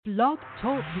Blog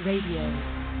Talk Radio.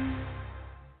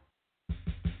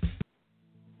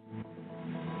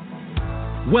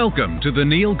 Welcome to the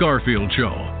Neil Garfield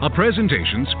Show, a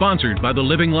presentation sponsored by the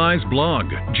Living Lies blog,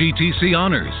 GTC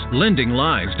Honors,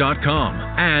 LendingLies.com,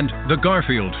 and the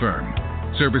Garfield Firm,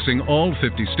 servicing all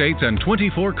 50 states and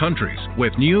 24 countries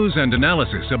with news and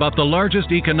analysis about the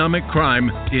largest economic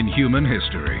crime in human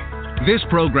history. This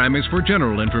program is for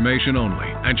general information only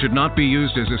and should not be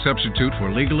used as a substitute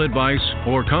for legal advice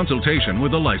or consultation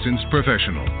with a licensed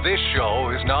professional. This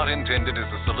show is not intended as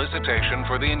a solicitation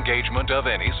for the engagement of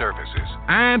any services.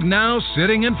 And now,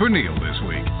 sitting in for Neil this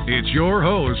week, it's your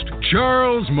host,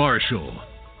 Charles Marshall.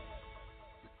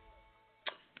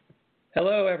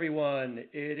 Hello, everyone.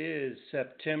 It is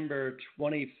September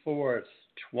 24th,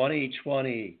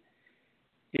 2020.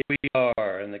 Here we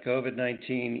are in the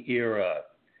COVID-19 era.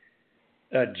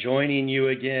 Joining you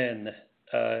again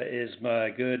is my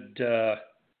good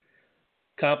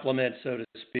compliment, so to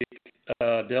speak,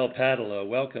 Bill Padilla.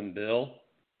 Welcome, Bill.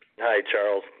 Hi,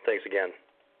 Charles. Thanks again.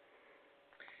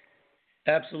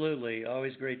 Absolutely.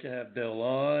 Always great to have Bill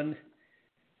on.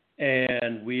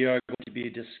 And we are going to be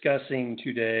discussing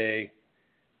today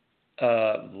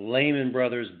Lehman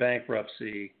Brothers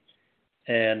bankruptcy.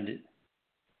 And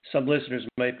some listeners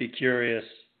might be curious,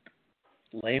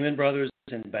 Lehman Brothers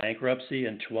in bankruptcy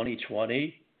in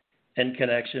 2020 in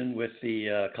connection with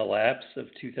the collapse of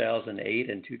 2008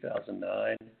 and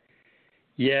 2009.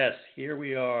 Yes, here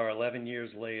we are 11 years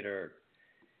later,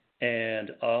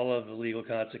 and all of the legal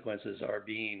consequences are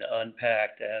being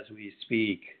unpacked as we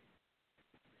speak.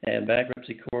 And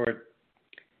bankruptcy court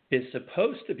is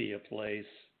supposed to be a place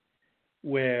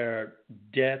where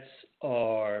debts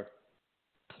are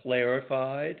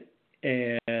clarified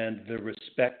and the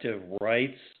respective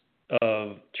rights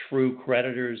of true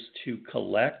creditors to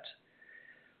collect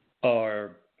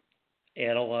are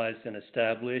analyzed and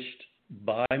established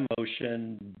by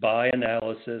motion, by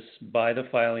analysis, by the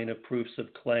filing of proofs of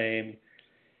claim,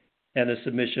 and the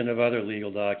submission of other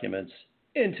legal documents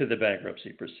into the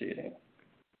bankruptcy proceeding.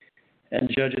 And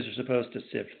judges are supposed to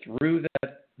sift through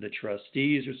that. The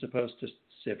trustees are supposed to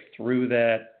sift through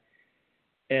that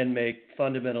and make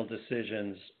fundamental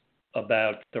decisions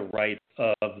about the rights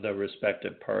of the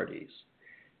respective parties.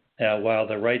 Now, while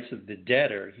the rights of the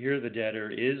debtor, here the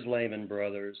debtor is Lehman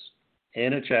Brothers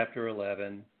in a Chapter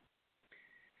 11,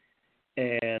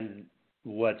 and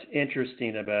what's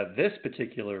interesting about this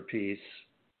particular piece,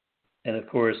 and of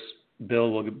course Bill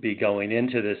will be going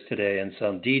into this today in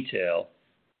some detail,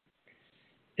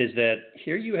 is that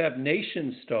here you have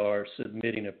Nationstar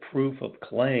submitting a proof of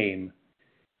claim,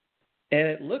 and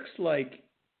it looks like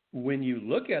when you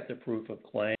look at the proof of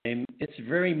claim, it's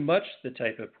very much the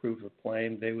type of proof of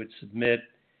claim they would submit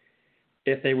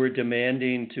if they were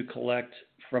demanding to collect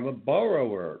from a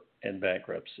borrower in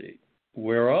bankruptcy.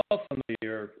 We're all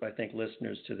familiar, I think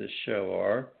listeners to this show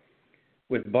are,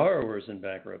 with borrowers in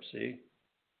bankruptcy.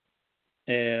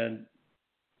 And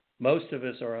most of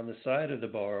us are on the side of the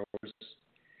borrowers.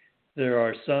 There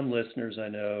are some listeners I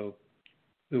know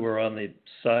who are on the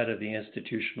side of the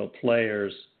institutional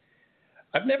players.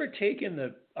 I've never taken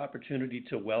the opportunity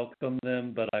to welcome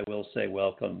them, but I will say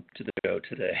welcome to the show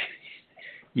today.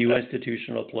 You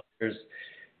institutional players,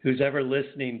 who's ever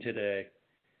listening today,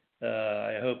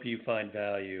 I hope you find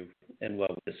value in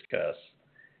what we discuss.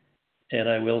 And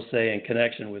I will say in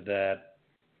connection with that,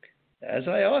 as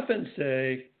I often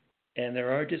say, and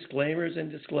there are disclaimers and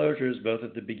disclosures both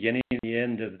at the beginning and the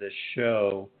end of this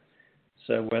show,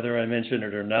 so whether I mention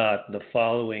it or not, the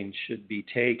following should be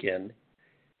taken.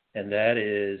 And that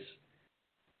is,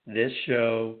 this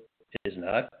show is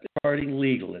not imparting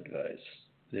legal advice.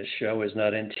 This show is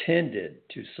not intended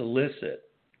to solicit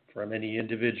from any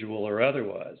individual or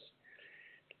otherwise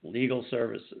legal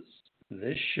services.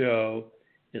 This show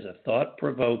is a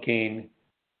thought-provoking,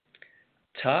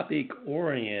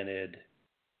 topic-oriented,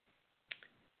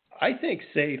 I think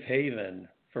safe haven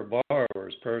for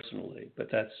borrowers personally, but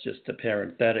that's just a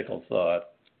parenthetical thought.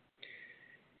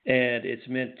 And it's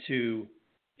meant to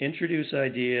introduce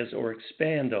ideas or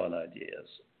expand on ideas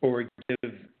or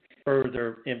give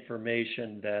further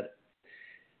information that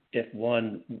if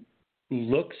one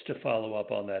looks to follow up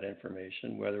on that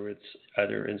information, whether it's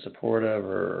either in support of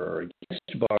or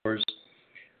against borrowers,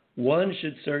 one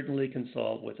should certainly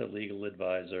consult with a legal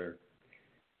advisor,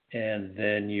 and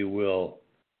then you will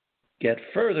get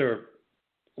further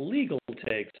legal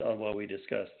takes on what we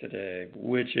discussed today,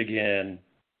 which again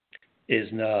is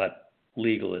not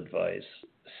legal advice.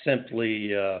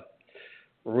 Simply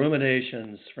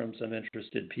ruminations from some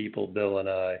interested people, Bill and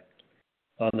I,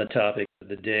 on the topic of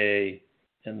the day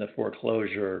and the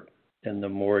foreclosure and the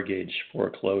mortgage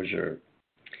foreclosure.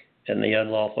 and the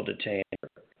unlawful detainer,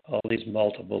 all these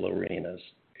multiple arenas.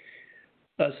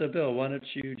 So, Bill, why don't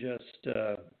you just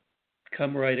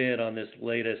come right in on this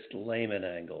latest Lehman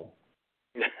angle?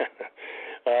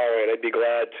 All right, I'd be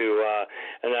glad to.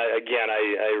 And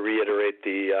I reiterate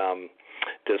the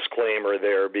disclaimer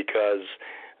there because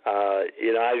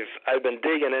I've been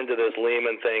digging into this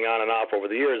Lehman thing on and off over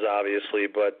the years, obviously,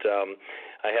 but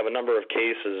I have a number of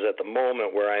cases at the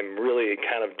moment where I'm really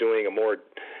kind of doing a more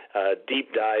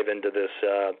deep dive into this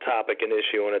topic and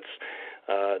issue, and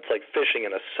it's like fishing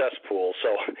in a cesspool. So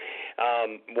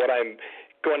what I'm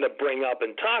going to bring up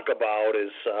and talk about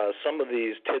is some of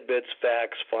these tidbits,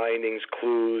 facts, findings,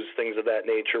 clues, things of that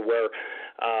nature, where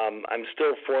I'm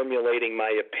still formulating my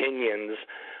opinions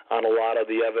on a lot of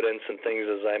the evidence and things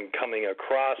as I'm coming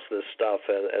across this stuff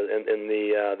in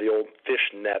the old fish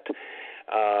net.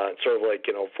 Sort of like,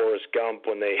 Forrest Gump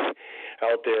when they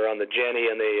out there on the Jenny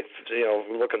and they,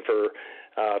 looking for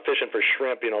fishing for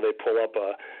shrimp, they pull up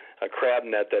a crab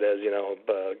net that has,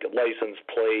 a license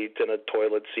plate and a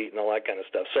toilet seat and all that kind of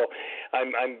stuff. So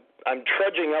I'm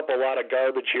trudging up a lot of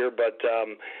garbage here, but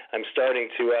I'm starting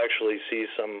to actually see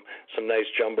some nice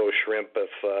jumbo shrimp,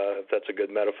 if that's a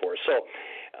good metaphor. So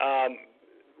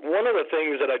one of the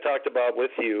things that I talked about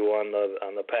with you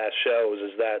on the past shows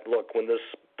is that, look, when this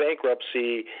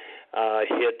bankruptcy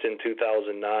hit in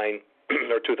 2009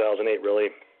 or 2008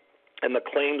 really, and the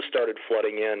claims started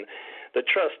flooding in, the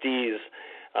trustees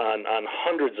on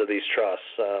hundreds of these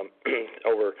trusts,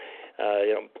 over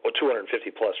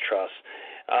 250 plus trusts,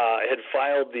 had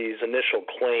filed these initial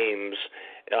claims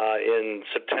in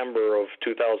September of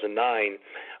 2009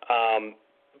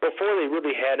 before they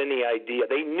really had any idea.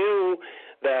 They knew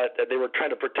that they were trying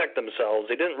to protect themselves.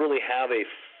 They didn't really have a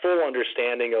full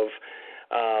understanding of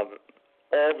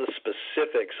all the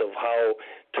specifics of how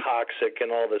toxic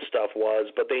and all this stuff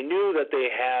was, but they knew that they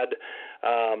had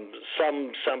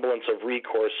some semblance of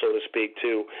recourse, so to speak,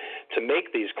 to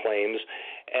make these claims,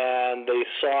 and they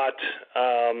sought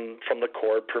from the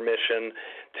court permission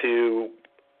to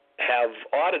have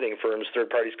auditing firms, third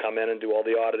parties, come in and do all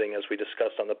the auditing, as we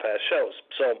discussed on the past shows.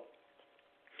 So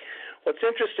what's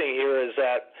interesting here is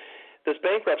that this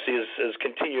bankruptcy has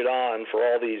continued on for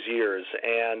all these years,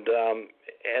 and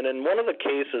in one of the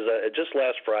cases, just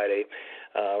last Friday,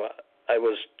 I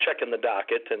was checking the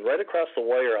docket, and right across the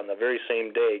wire on the very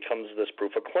same day comes this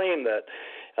proof of claim that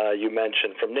you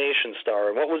mentioned from Nationstar.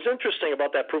 And what was interesting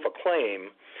about that proof of claim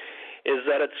is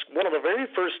that it's one of the very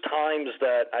first times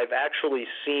that I've actually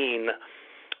seen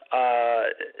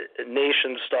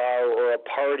Nationstar or a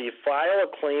party file a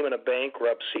claim in a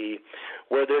bankruptcy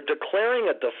where they're declaring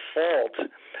a default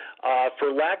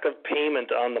for lack of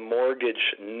payment on the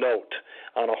mortgage note,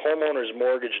 on a homeowner's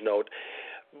mortgage note,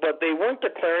 but they weren't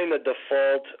declaring the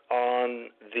default on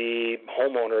the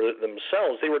homeowner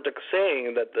themselves. They were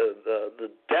saying that the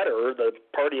debtor, the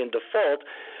party in default,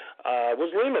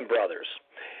 was Lehman Brothers.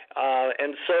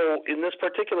 And so in this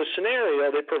particular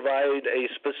scenario, they provide a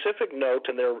specific note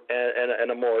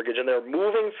and a mortgage, and they're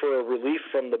moving for a relief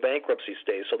from the bankruptcy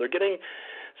stay. So they're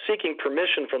seeking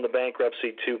permission from the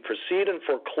bankruptcy to proceed and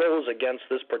foreclose against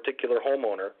this particular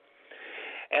homeowner.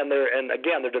 And they're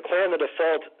declaring the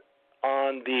default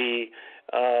on the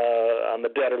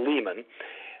debtor Lehman.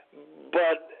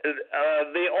 But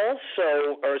they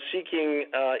also are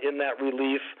seeking in that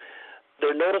relief.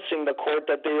 They're noticing the court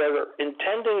that they are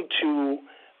intending to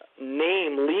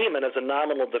name Lehman as a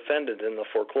nominal defendant in the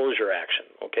foreclosure action.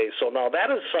 Okay, so now that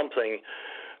is something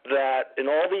that in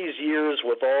all these years,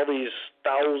 with all these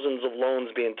thousands of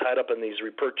loans being tied up in these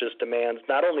repurchase demands,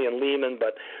 not only in Lehman,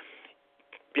 but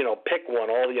pick one,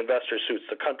 all the investor suits,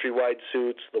 the Countrywide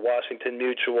suits, the Washington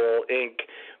Mutual, Inc.,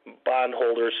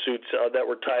 bondholder suits that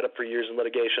were tied up for years in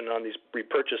litigation on these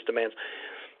repurchase demands.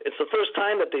 It's the first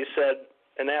time that they said,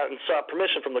 and sought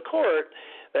permission from the court,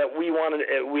 that we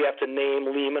have to name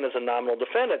Lehman as a nominal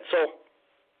defendant. So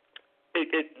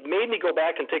it made me go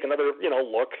back and take another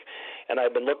look, and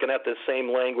I've been looking at this same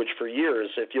language for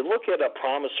years. If you look at a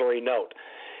promissory note,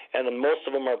 and then most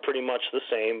of them are pretty much the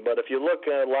same, but if you look,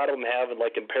 a lot of them have,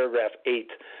 like in paragraph 8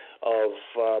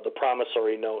 of the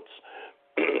promissory notes,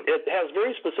 it has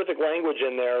very specific language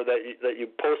in there that you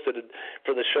posted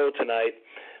for the show tonight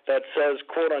that says,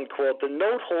 quote unquote, the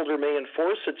note holder may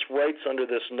enforce its rights under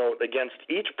this note against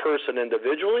each person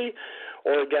individually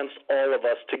or against all of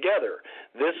us together.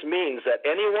 This means that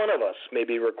any one of us may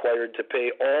be required to pay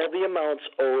all the amounts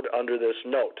owed under this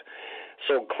note.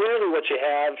 So clearly what you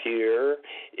have here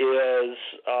is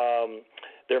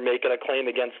they're making a claim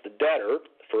against the debtor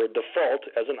for a default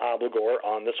as an obligor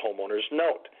on this homeowner's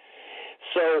note.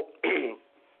 So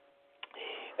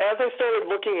as I started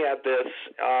looking at this,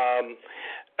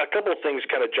 a couple of things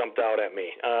kind of jumped out at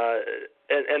me,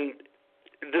 and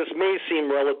this may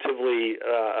seem relatively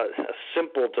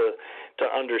simple to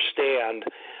understand,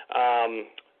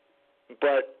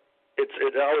 but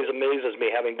it always amazes me,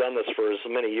 having done this for as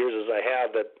many years as I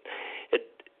have, that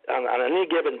on any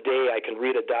given day I can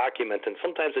read a document and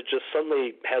sometimes it just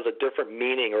suddenly has a different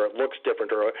meaning, or it looks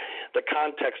different, or the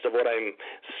context of what I'm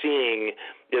seeing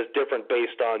is different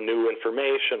based on new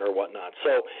information or whatnot.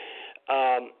 So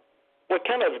what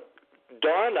kind of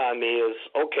dawned on me is,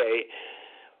 okay,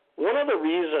 one of the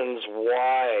reasons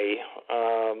why,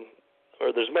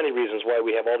 or there's many reasons why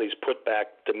we have all these put-back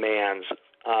demands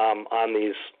on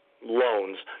these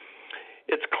loans.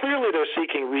 It's clearly they're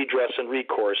seeking redress and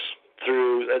recourse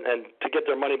through and to get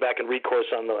their money back and recourse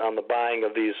on the buying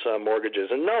of these mortgages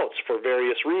and notes for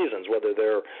various reasons, whether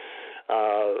they're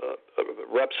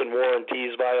reps and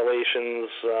warranties violations,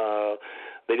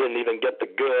 they didn't even get the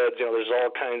goods. There's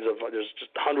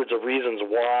just hundreds of reasons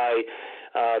why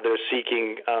they're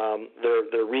seeking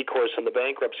their recourse in the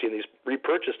bankruptcy and these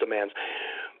repurchase demands.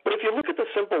 But if you look at the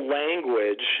simple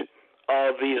language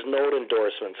of these note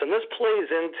endorsements, and this plays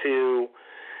into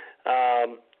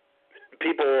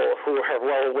people who are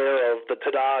well aware of the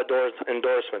TDA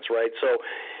endorsements, right? So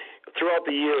throughout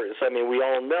the years, I mean, we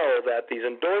all know that these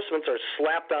endorsements are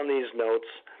slapped on these notes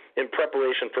in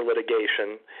preparation for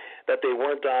litigation, that they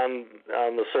weren't on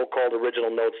the so-called original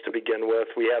notes to begin with.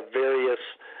 We have various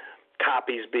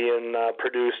copies being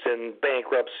produced in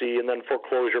bankruptcy and then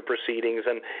foreclosure proceedings,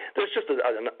 and there's just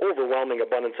an overwhelming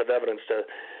abundance of evidence to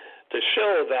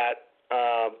show that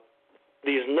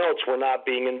these notes were not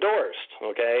being endorsed,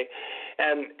 okay?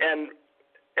 And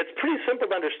it's pretty simple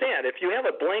to understand. If you have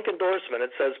a blank endorsement,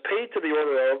 it says paid to the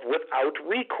order of without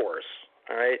recourse,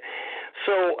 all right?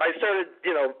 So I started,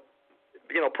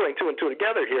 putting two and two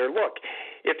together here. Look,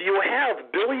 if you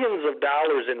have billions of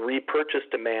dollars in repurchase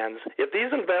demands, if these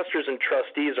investors and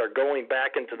trustees are going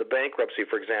back into the bankruptcy,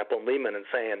 for example, Lehman, and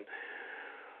saying,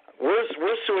 we're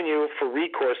suing you for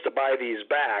recourse to buy these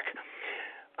back,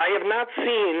 I have not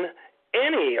seen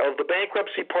any of the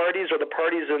bankruptcy parties or the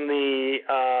parties in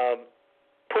the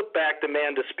put-back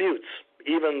demand disputes,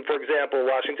 even, for example,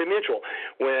 Washington Mutual,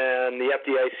 when the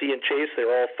FDIC and Chase, they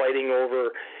were all fighting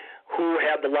over who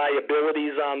had the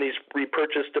liabilities on these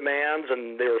repurchase demands,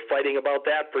 and they were fighting about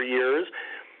that for years.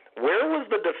 Where was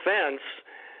the defense,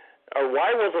 or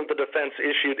why wasn't the defense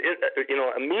issued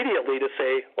immediately to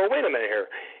say, well, wait a minute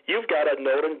here, you've got a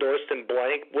note endorsed in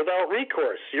blank without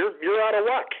recourse. You're out of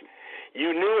luck.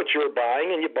 You knew what you were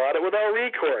buying, and you bought it without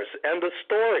recourse. End of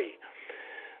story.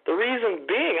 The reason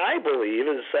being, I believe,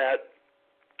 is that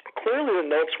clearly the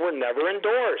notes were never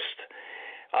endorsed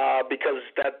because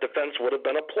that defense would have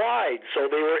been applied.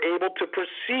 So they were able to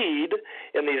proceed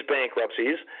in these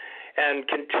bankruptcies and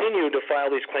continue to file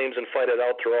these claims and fight it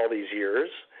out through all these years,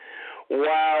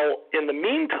 while in the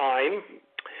meantime,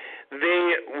 they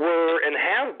were and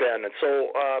have been, and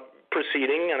so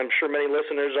proceeding, and I'm sure many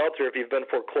listeners out there, if you've been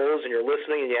foreclosed and you're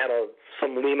listening and you had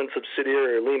some Lehman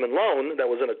subsidiary or Lehman loan that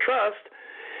was in a trust,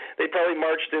 they probably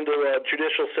marched into a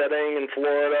judicial setting in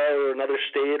Florida or another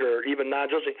state or even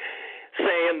non-judicial,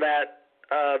 saying that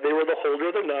they were the holder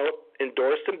of the note,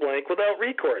 endorsed in blank without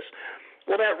recourse.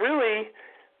 Well, that really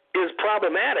is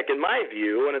problematic in my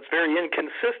view, and it's very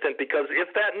inconsistent, because if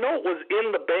that note was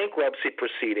in the bankruptcy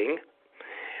proceeding,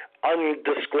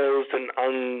 undisclosed and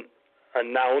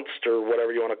unannounced, or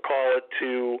whatever you want to call it,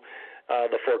 to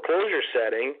the foreclosure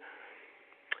setting,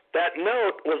 that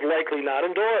note was likely not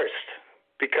endorsed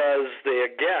because they,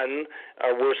 again,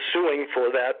 were suing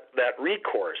for that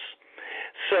recourse.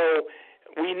 So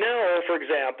we know, for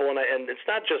example, and it's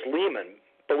not just Lehman,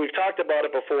 but we've talked about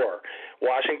it before,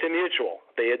 Washington Mutual,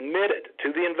 they admitted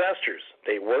to the investors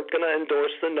they weren't going to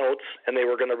endorse the notes and they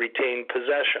were going to retain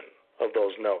possession of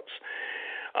those notes.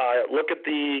 Look at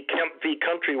the Kemp v.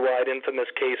 Countrywide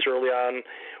infamous case early on,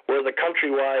 where the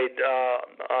Countrywide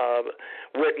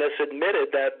witness admitted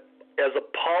that as a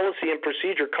policy and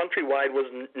procedure, Countrywide was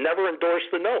never endorsed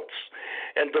the notes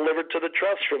and delivered to the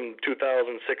trust from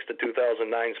 2006 to 2009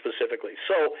 specifically.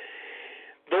 So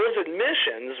those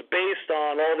admissions, based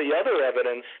on all the other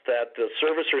evidence that the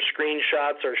servicer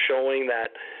screenshots are showing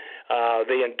that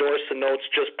they endorsed the notes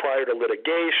just prior to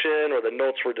litigation or the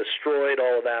notes were destroyed,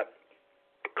 all of that,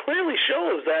 clearly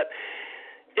shows that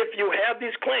if you have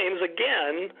these claims,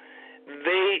 again,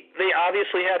 they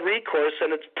obviously had recourse,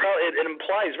 and it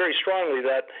implies very strongly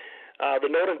that the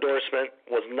note endorsement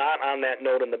was not on that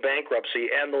note in the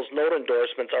bankruptcy, and those note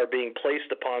endorsements are being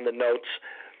placed upon the notes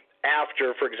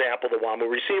after, for example, the WAMU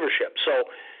receivership. So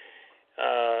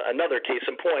another case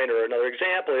in point, or another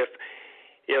example,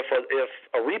 if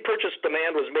a repurchase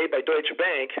demand was made by Deutsche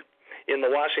Bank in the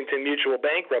Washington Mutual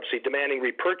bankruptcy demanding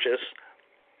repurchase,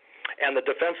 and the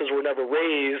defenses were never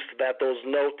raised that those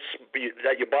notes,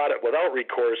 that you bought it without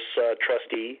recourse,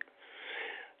 trustee,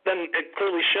 then it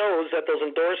clearly shows that those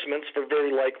endorsements were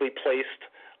very likely placed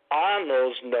on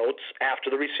those notes after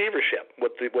the receivership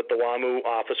with the WAMU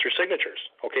officer signatures.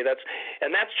 Okay, that's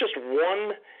just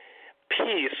one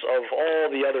piece of all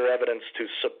the other evidence to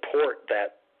support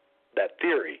that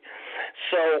theory.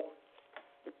 So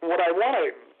what I want to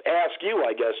ask you,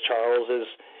 I guess, Charles, is,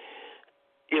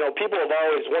 people have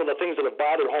always, one of the things that have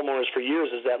bothered homeowners for years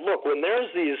is that, look, when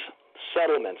there's these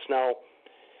settlements, now,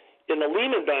 in the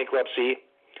Lehman bankruptcy,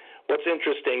 what's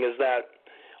interesting is that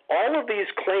all of these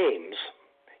claims,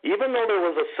 even though there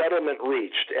was a settlement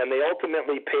reached and they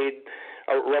ultimately paid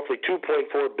roughly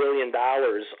 $2.4 billion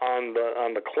on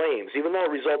the claims, even though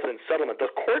it resulted in settlement,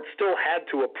 the court still had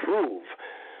to approve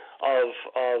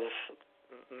of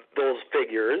those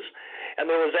figures, and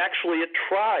there was actually a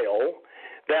trial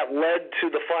that led to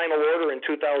the final order in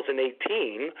 2018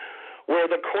 where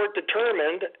the court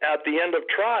determined at the end of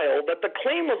trial that the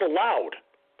claim was allowed.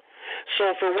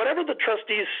 So for whatever the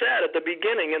trustees said at the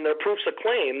beginning in their proofs of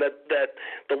claim, that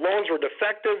the loans were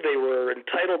defective, they were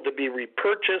entitled to be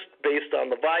repurchased based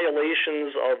on the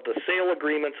violations of the sale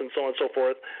agreements and so on and so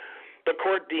forth, the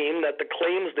court deemed that the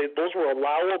claims, those were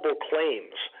allowable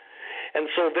claims. And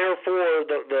so therefore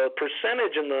the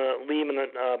percentage in the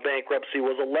Lehman bankruptcy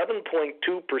was 11.2%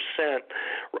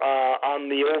 on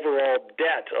the overall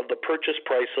debt of the purchase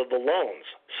price of the loans.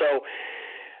 So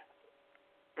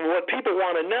what people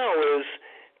want to know is,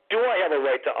 do I have a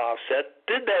right to offset?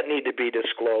 Did that need to be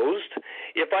disclosed?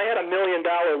 If I had $1 million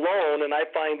loan and I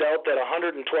find out that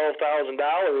 $112,000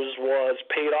 was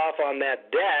paid off on that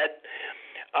debt,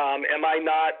 am I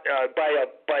not by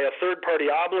a third-party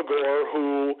obligor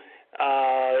who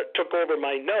took over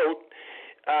my note?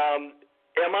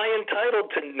 Am I entitled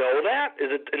to know that?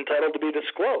 Is it entitled to be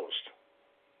disclosed?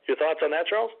 Your thoughts on that,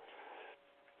 Charles?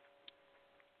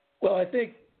 Well, I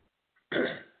think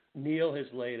Neil has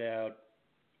laid out,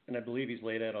 and I believe he's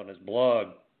laid out on his blog,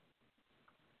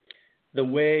 the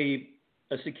way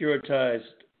a securitized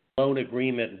loan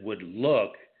agreement would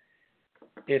look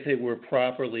if it were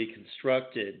properly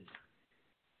constructed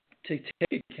to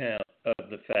take account of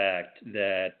the fact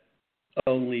that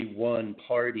only one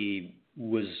party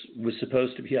was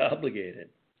supposed to be obligated.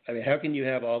 I mean, how can you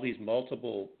have all these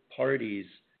multiple parties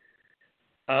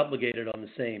obligated on the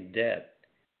same debt?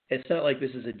 It's not like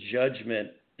this is a judgment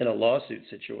in a lawsuit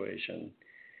situation.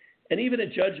 And even a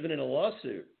judgment in a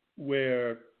lawsuit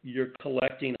where you're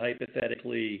collecting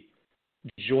hypothetically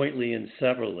jointly and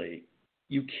severally,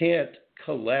 you can't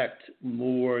collect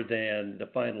more than the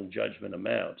final judgment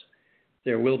amount.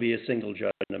 There will be a single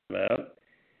judgment amount.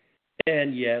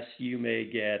 And yes, you may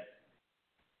get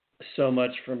so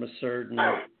much from a certain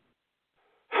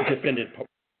defendant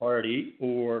party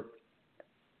or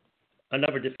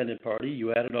another defendant party.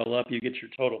 You add it all up, you get your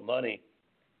total money.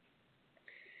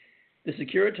 The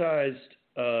securitized,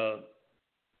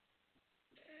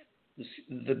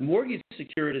 the mortgage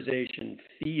securitization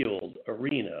field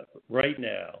arena right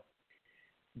now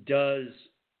does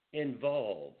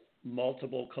involve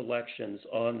multiple collections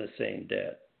on the same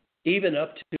debt, even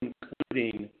up to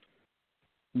including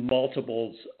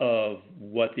multiples of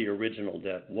what the original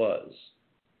debt was,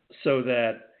 so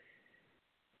that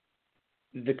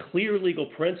the clear legal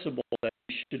principle that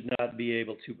you should not be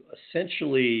able to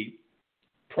essentially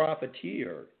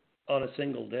profiteer on a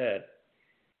single debt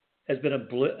has been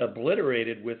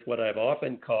obliterated with what I've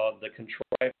often called the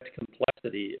contrived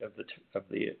complexity of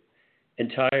the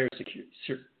entire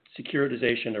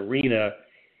securitization arena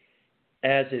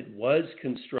as it was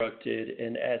constructed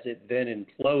and as it then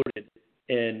imploded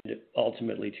in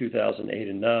ultimately 2008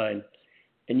 and 9.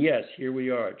 And yes, here we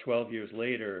are 12 years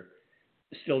later,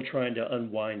 still trying to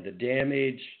unwind the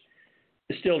damage,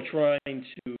 still trying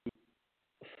to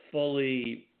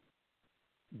fully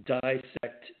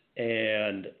dissect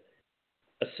and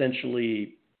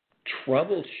essentially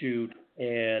troubleshoot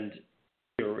and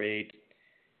curate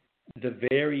the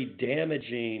very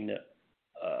damaging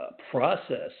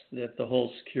process that the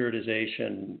whole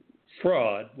securitization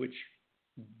fraud, which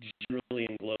generally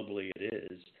and globally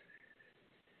it is.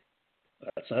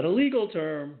 That's not a legal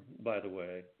term, by the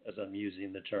way, as I'm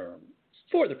using the term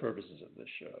for the purposes of this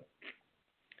show.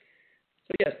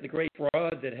 So yes, the great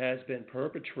fraud that has been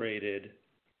perpetrated,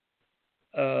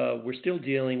 we're still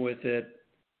dealing with it.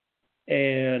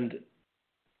 And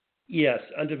yes,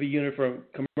 under the Uniform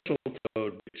Commercial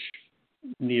Code,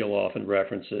 which Neil often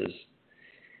references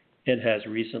and has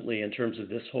recently in terms of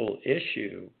this whole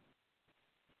issue,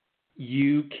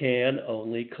 you can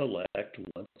only collect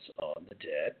once on the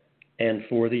debt and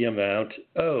for the amount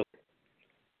owed.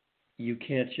 You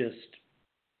can't just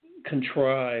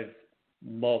contrive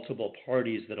multiple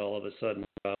parties that all of a sudden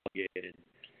are obligated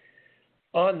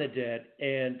on the debt.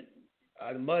 And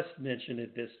I must mention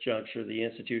at this juncture the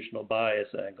institutional bias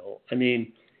angle. I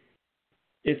mean,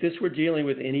 if this were dealing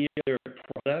with any other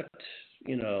product,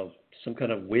 some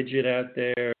kind of widget out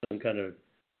there, some kind of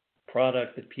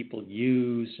product that people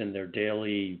use in their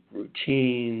daily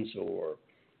routines or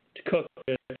to cook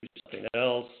with or something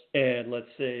else, and let's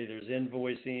say there's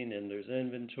invoicing and there's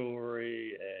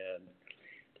inventory and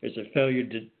there's a failure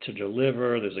to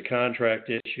deliver, there's a contract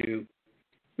issue.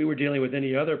 If we were dealing with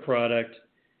any other product,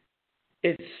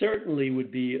 it certainly would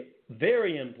be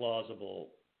very implausible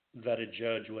that a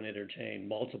judge would entertain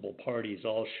multiple parties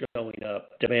all showing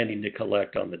up demanding to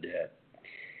collect on the debt.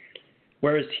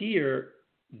 Whereas here,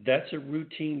 that's a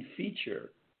routine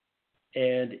feature,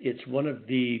 and it's one of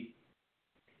the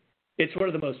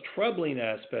most troubling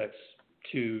aspects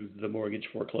to the mortgage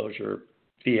foreclosure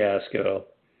fiasco.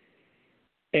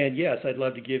 And yes, I'd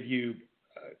love to give you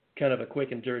kind of a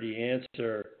quick and dirty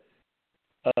answer.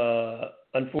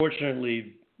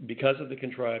 Unfortunately, because of the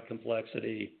contrived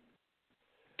complexity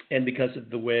and because of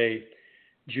the way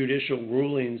judicial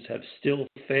rulings have still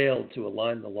failed to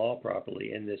align the law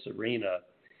properly in this arena,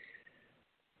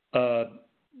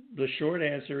 the short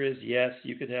answer is yes,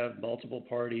 you could have multiple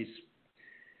parties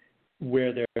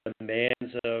where there are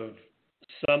demands of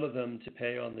some of them to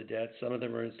pay on the debt, some of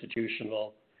them are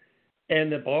institutional,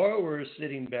 and the borrower is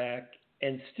sitting back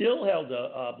and still held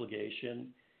an obligation.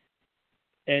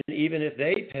 And even if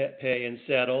they pay and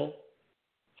settle,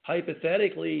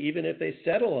 hypothetically, even if they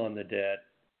settle on the debt,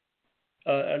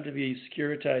 under the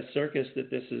securitized circus that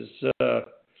this is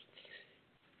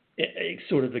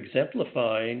sort of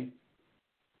exemplifying,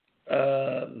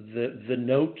 the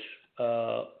note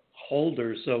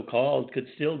holder, so-called, could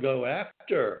still go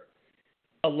after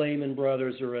a Lehman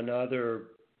Brothers or another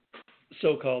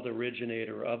so-called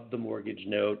originator of the mortgage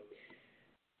note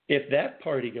if that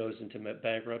party goes into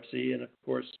bankruptcy. And of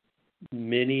course,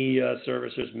 many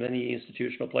servicers, many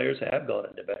institutional players have gone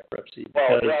into bankruptcy.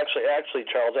 Well, actually,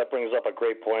 Charles, that brings up a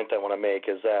great point I want to make,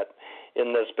 is that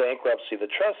in this bankruptcy, the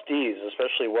trustees,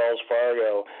 especially Wells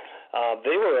Fargo,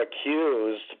 they were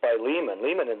accused by Lehman.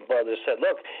 Lehman and Brothers said,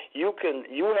 look, you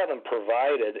haven't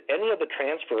provided any of the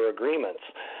transfer agreements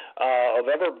of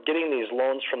ever getting these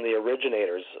loans from the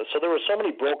originators. So there were so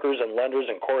many brokers and lenders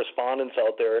and correspondents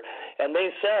out there, and they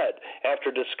said,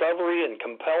 after discovery and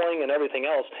compelling and everything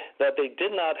else, that they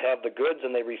did not have the goods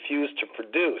and they refused to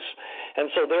produce.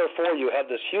 And so therefore you have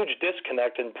this huge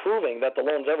disconnect in proving that the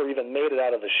loans ever even made it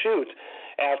out of the chute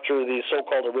after the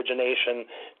so-called origination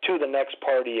to the next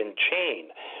party in chain.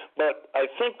 But I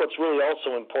think what's really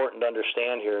also important to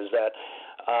understand here is that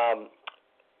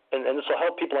and this will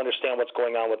help people understand what's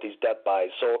going on with these debt buys.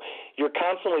 So you're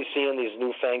constantly seeing these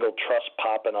newfangled trusts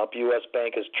popping up. U.S.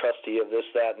 Bank is trustee of this,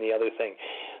 that, and the other thing.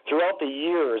 Throughout the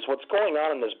years, what's going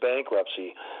on in this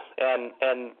bankruptcy,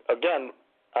 and again,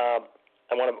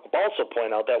 I want to also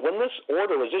point out that when this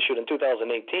order was issued in 2018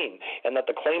 and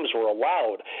that the claims were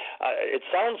allowed, it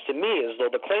sounds to me as though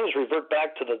the claims revert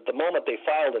back to the moment they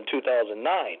filed in 2009.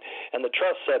 And the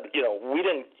trust said, you're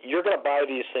going to buy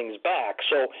these things back.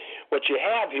 So what you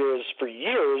have here is, for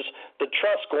years, the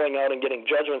trust going out and getting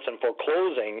judgments and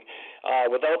foreclosing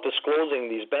without disclosing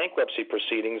these bankruptcy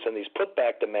proceedings and these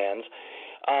put-back demands.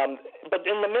 But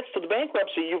in the midst of the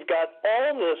bankruptcy, you've got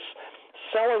all this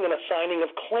selling and assigning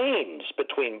of claims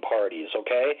between parties,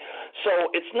 okay?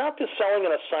 So it's not the selling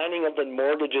and assigning of the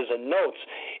mortgages and notes.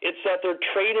 It's that they're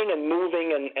trading and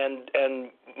moving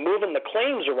and moving the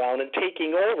claims around and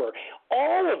taking over.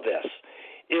 All of this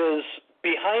is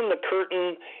behind the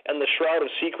curtain and the shroud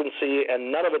of secrecy,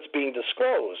 and none of it's being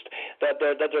disclosed, that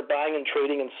they're buying and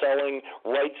trading and selling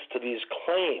rights to these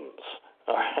claims,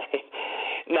 all right?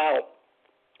 Now,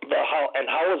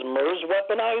 how is MERS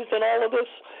weaponized in all of this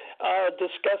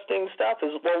disgusting stuff?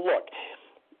 Is, well, look,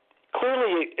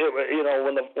 clearly,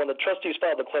 when the trustees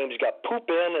filed the claims, you got poop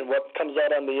in, and what comes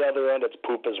out on the other end, it's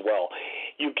poop as well.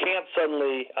 You can't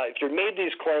suddenly, if you made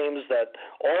these claims that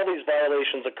all these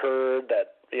violations occurred,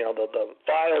 that the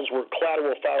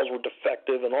collateral files were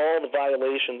defective, and all the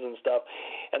violations and stuff,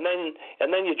 and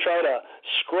then you try to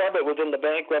scrub it within the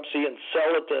bankruptcy and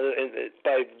sell it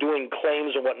by doing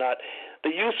claims and whatnot. the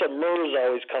use of MERS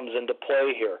always comes into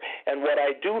play here. And what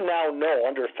I do now know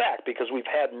under fact, because we've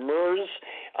had MERS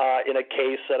in a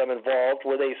case that I'm involved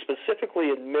where they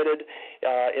specifically admitted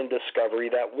in discovery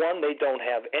that, one, they don't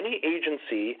have any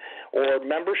agency or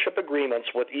membership agreements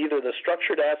with either the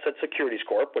Structured Asset Securities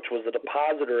Corp., which was the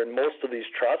depositor in most of these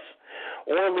trusts,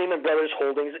 or Lehman Brothers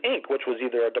Holdings, Inc., which was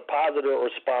either a depositor or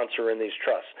sponsor in these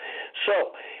trusts.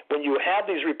 So when you have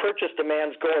these repurchase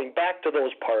demands going back to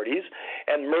those parties,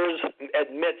 and MERS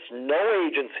admits no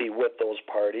agency with those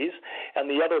parties, and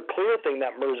the other clear thing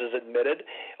that MERS has admitted,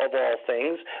 of all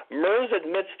things, MERS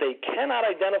admits they cannot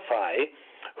identify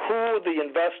who the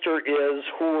investor is,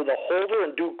 who the holder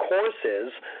in due course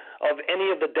is of any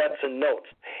of the debts and notes,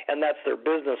 and that's their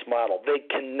business model. They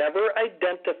can never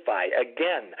identify,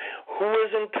 again, who is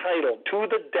entitled to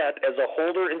the debt as a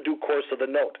holder in due course of the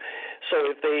note. So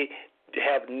if they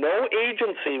have no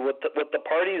agency with the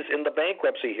parties in the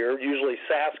bankruptcy here, usually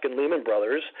Sask and Lehman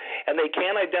Brothers, and they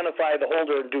can't identify the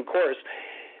holder in due course,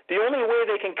 the only way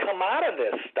they can come out of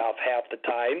this stuff half the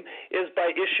time is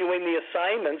by issuing the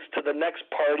assignments to the next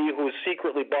party who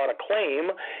secretly bought a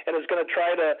claim and is going to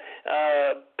try to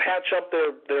patch up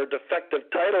their defective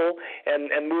title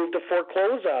and move to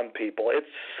foreclose on people. It's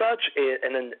such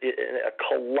a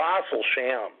colossal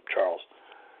sham, Charles.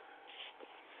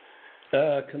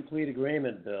 Complete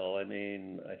agreement, Bill. I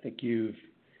mean, I think you've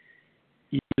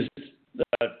used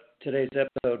today's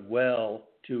episode well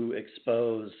to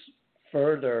expose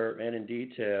further and in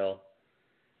detail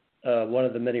one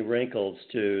of the many wrinkles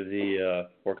to the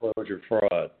foreclosure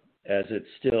fraud, as it's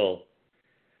still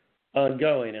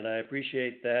ongoing. And I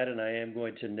appreciate that, and I am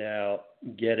going to now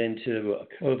get into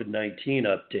a COVID-19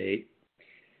 update.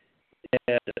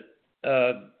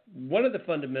 And one of the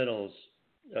fundamentals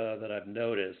that I've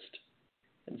noticed,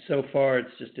 and so far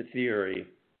it's just a theory,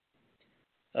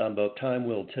 but time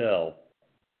will tell,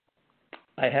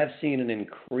 I have seen an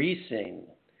increasing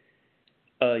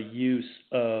use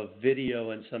of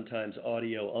video and sometimes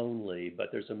audio only, but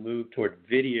there's a move toward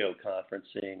video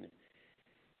conferencing.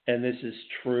 And this is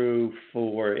true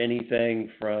for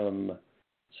anything from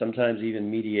sometimes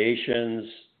even mediations.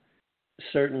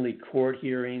 Certainly court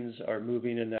hearings are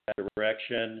moving in that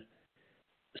direction.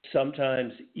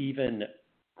 Sometimes even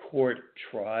court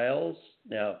trials.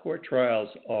 Now, court trials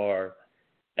are,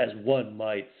 as one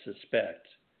might suspect,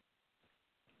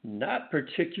 not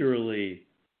particularly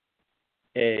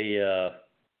a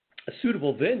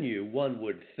suitable venue, one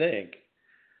would think,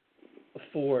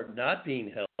 for not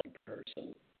being held in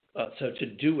person. So to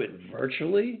do it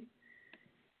virtually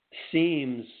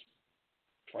seems,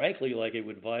 frankly, like it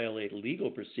would violate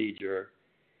legal procedure.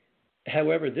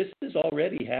 However, this is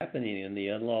already happening in the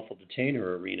unlawful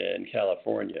detainer arena in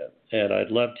California, and I'd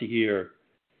love to hear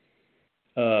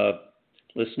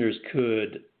listeners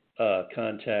could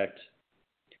contact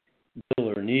Bill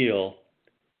or Neil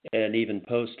and even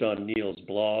post on Neil's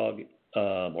blog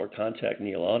or contact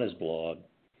Neil on his blog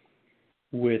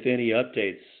with any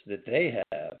updates that they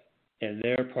have in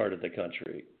their part of the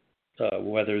country,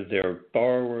 whether they're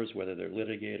borrowers, whether they're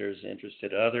litigators,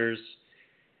 interested others.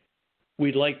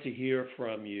 We'd like to hear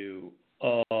from you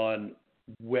on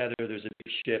whether there's a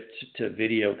big shift to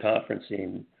video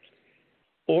conferencing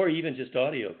or even just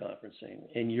audio conferencing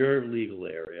in your legal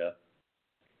area.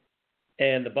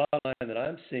 And the bottom line that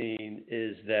I'm seeing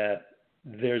is that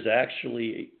there's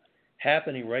actually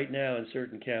happening right now in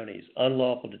certain counties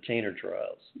unlawful detainer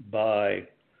trials by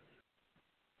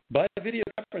video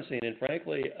conferencing. And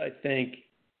frankly, I think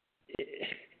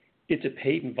it's a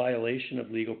patent violation of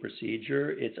legal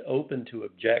procedure. It's open to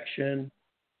objection.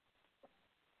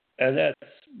 And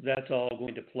that's all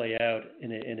going to play out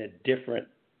in a different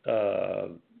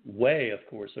way, of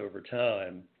course, over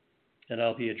time. And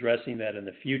I'll be addressing that in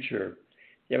the future.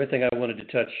 The other thing I wanted to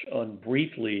touch on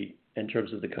briefly in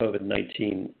terms of the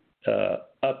COVID-19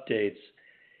 updates,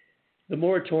 the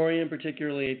moratorium,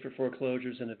 particularly for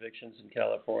foreclosures and evictions in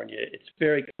California, it's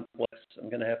very complex. I'm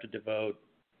going to have to devote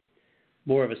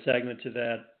more of a segment to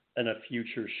that in a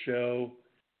future show.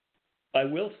 I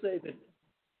will say that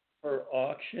for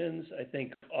auctions, I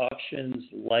think auctions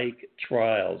like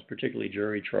trials, particularly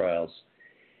jury trials,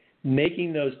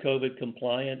 making those COVID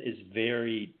compliant is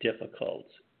very difficult,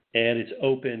 and it's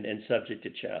open and subject to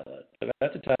challenge. So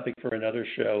that's a topic for another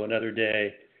show, another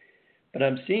day. But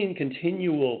I'm seeing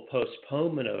continual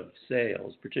postponement of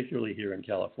sales, particularly here in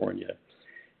California.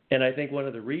 And I think one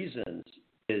of the reasons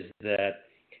is that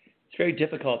it's very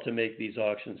difficult to make these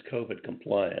auctions COVID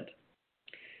compliant.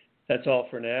 That's all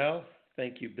for now.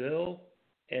 Thank you, Bill.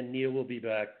 And Neil will be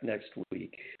back next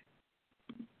week.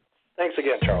 Thanks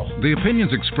again, Charles. The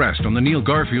opinions expressed on The Neil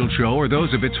Garfield Show are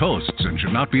those of its hosts and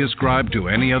should not be ascribed to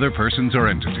any other persons or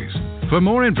entities. For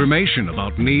more information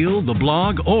about Neil, the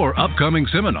blog, or upcoming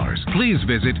seminars, please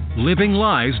visit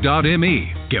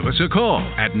livinglies.me. Give us a call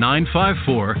at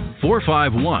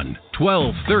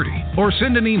 954-451-1230 or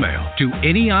send an email to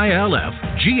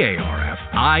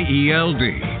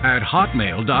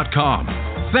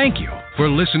neilgarfield@hotmail.com. Thank you for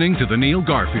listening to The Neil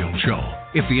Garfield Show.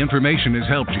 If the information has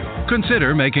helped you,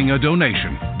 consider making a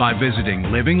donation by visiting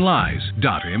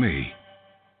livinglies.me.